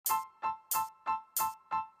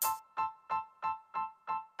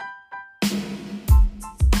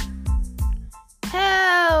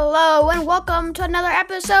Hello and welcome to another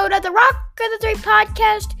episode of the Rock of the Three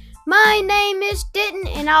podcast. My name is Denton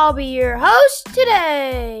and I'll be your host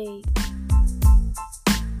today.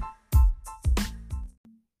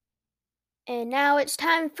 And now it's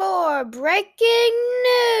time for breaking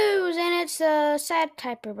news, and it's a sad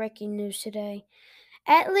type of breaking news today.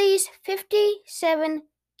 At least 57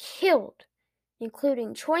 killed,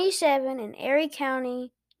 including 27 in Erie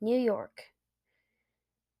County, New York.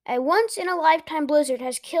 A once-in-a-lifetime blizzard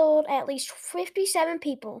has killed at least 57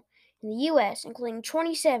 people in the U.S., including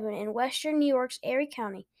 27 in western New York's Erie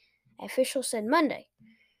County, officials said Monday.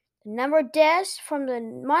 The number of deaths from the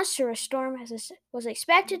monstrous storm was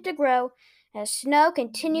expected to grow as snow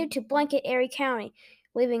continued to blanket Erie County,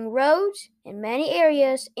 leaving roads in many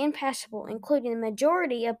areas impassable, including the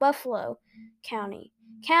majority of Buffalo County.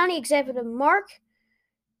 County Executive Mark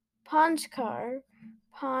Ponskar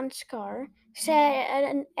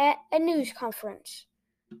said at a news conference,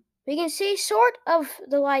 "We can see sort of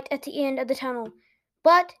the light at the end of the tunnel,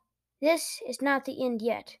 but this is not the end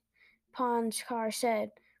yet," Ponskar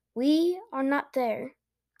said. "We are not there."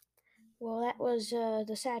 Well, that was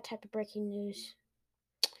the sad type of breaking news.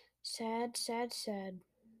 Sad, sad, sad.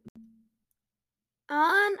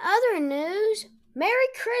 On other news, Merry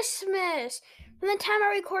Christmas! From the time I'm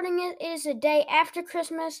recording it is the day after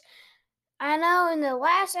Christmas. I know in the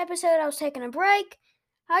last episode I was taking a break.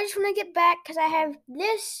 I just want to get back because I have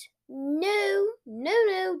this new,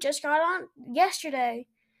 just got on yesterday.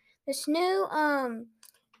 This new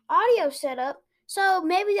audio setup. So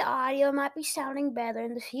maybe the audio might be sounding better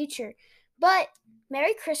in the future. But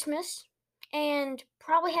Merry Christmas and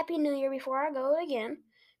probably Happy New Year before I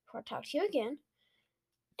talk to you again.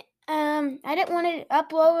 I didn't want to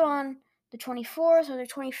upload on the 24th or the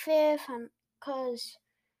 25th because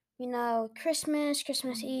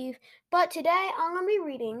Christmas Eve. But today I'm going to be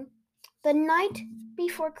reading The Night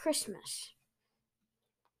Before Christmas.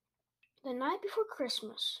 The Night Before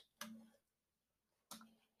Christmas.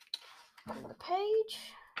 On the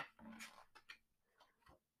page.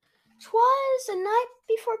 'Twas the night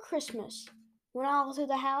before Christmas, when all through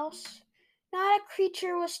the house not a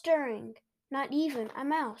creature was stirring, not even a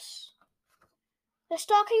mouse. The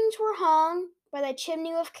stockings were hung by the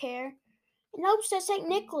chimney with care, in hopes that St.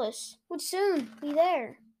 Nicholas would soon be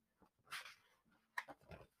there.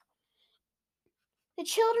 The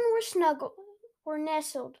children were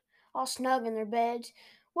nestled, all snug in their beds,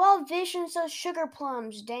 while visions of sugar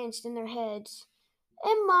plums danced in their heads.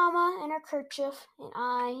 And Mama in her kerchief, and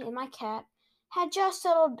I in my cap, had just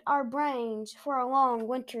settled our brains for a long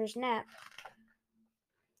winter's nap.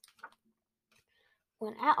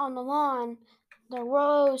 When out on the lawn there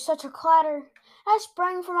rose such a clatter, I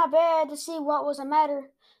sprang from my bed to see what was the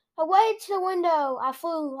matter. Away to the window I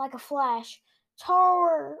flew like a flash,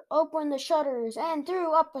 tore open the shutters, and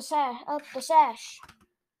threw up the sash.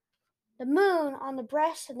 The moon on the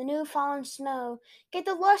breast of the new-fallen snow gave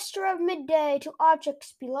the luster of midday to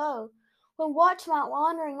objects below, when what to my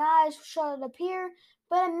wandering eyes should appear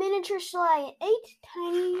but a miniature sleigh and 8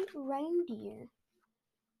 tiny reindeer.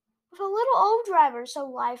 With a little old driver so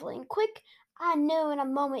lively and quick, I knew in a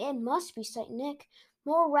moment it must be St. Nick.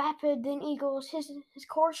 More rapid than eagles, his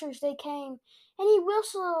coursers they came, and he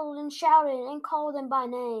whistled and shouted and called them by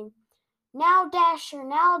name. Now Dasher,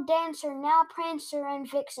 now Dancer, now Prancer and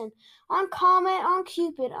Vixen, on Comet, on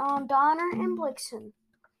Cupid, on Donner and Blitzen.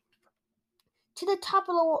 To the top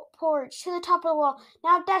of the porch, to the top of the wall,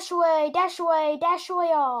 now dash away, dash away, dash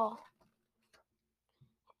away all.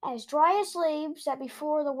 As dry as leaves that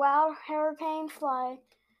before the wild hurricane fly,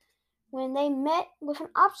 when they met with an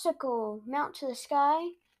obstacle, mount to the sky,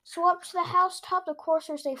 so up to the housetop the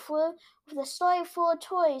coursers they flew, with a sleigh full of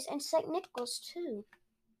toys and St. Nicholas too.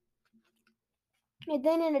 And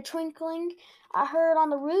then in a twinkling I heard on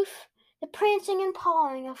the roof the prancing and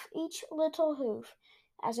pawing of each little hoof.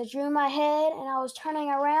 As I drew my head and I was turning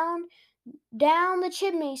around, down the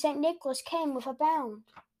chimney St. Nicholas came with a bound.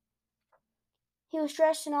 He was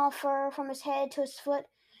dressed in all fur from his head to his foot,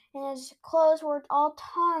 and his clothes were all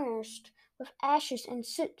tarnished with ashes and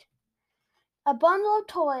soot. A bundle of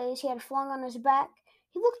toys he had flung on his back.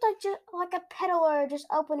 He looked like a peddler just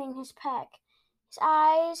opening his pack. His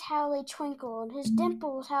eyes, how they twinkled, his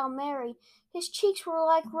dimples, how merry. His cheeks were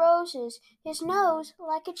like roses, his nose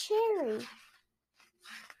like a cherry.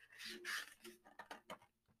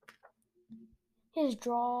 His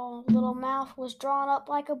droll little mouth was drawn up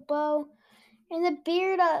like a bow, and the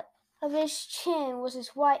beard of his chin was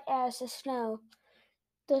as white as the snow.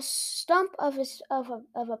 The stump of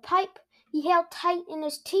a pipe he held tight in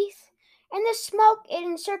his teeth, and the smoke it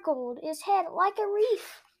encircled his head like a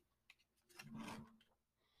wreath.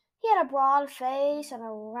 He had a broad face and a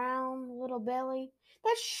round little belly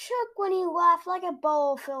that shook when he laughed like a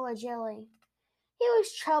bowl full of jelly. He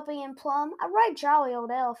was chubby and plump, a right jolly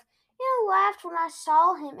old elf, and I laughed when I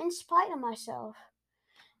saw him in spite of myself.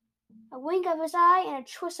 A wink of his eye and a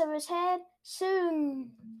twist of his head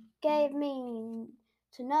soon gave me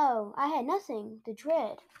to know I had nothing to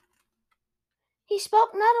dread. He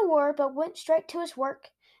spoke not a word, but went straight to his work,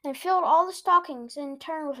 and filled all the stockings in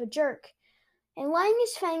turn with a jerk, and laying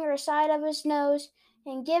his finger aside of his nose,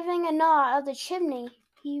 and giving a nod of the chimney,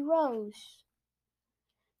 he rose.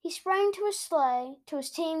 He sprang to his sleigh, to his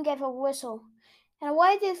team gave a whistle, and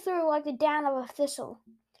away they flew like the down of a thistle.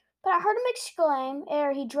 But I heard him exclaim,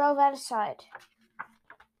 ere he drove out of sight,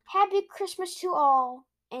 "Happy Christmas to all,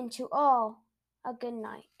 and to all a good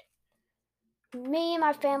night." Me and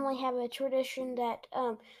my family have a tradition that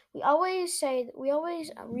we always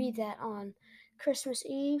read that on Christmas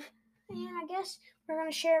Eve, and I guess we're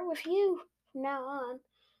gonna share it with you from now on.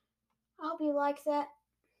 I hope you like that.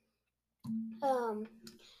 Um,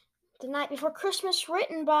 The Night Before Christmas,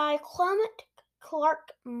 written by Clement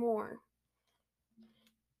Clark Moore.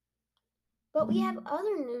 But we have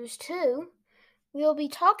other news too. We'll be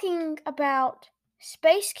talking about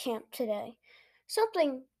Space Camp today,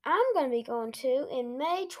 something I'm going to be going to in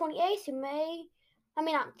May 28th and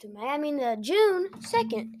June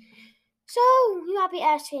 2nd. So you might be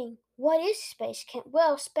asking, what is Space Camp?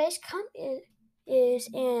 Well, Space Camp is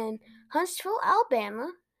in Huntsville,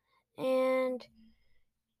 Alabama, and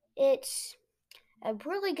it's a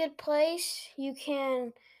really good place. You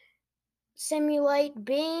can simulate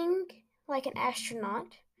being like an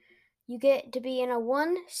astronaut. You get to be in a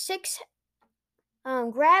 1/6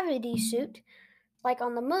 gravity suit, like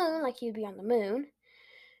on the moon, like you'd be on the moon.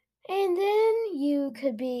 And then you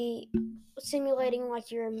could be simulating like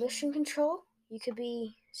you're in mission control. You could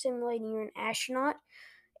be simulating you're an astronaut.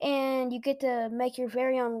 And you get to make your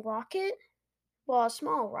very own rocket. Well, a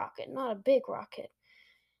small rocket, not a big rocket.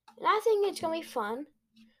 And I think it's going to be fun.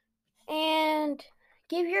 And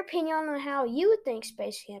give your opinion on how you would think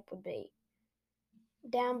Space Camp would be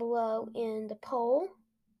down below in the poll.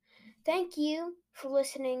 Thank you for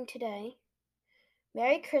listening today.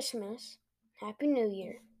 Merry Christmas. Happy New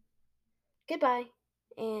Year. Goodbye.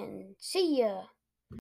 And see ya.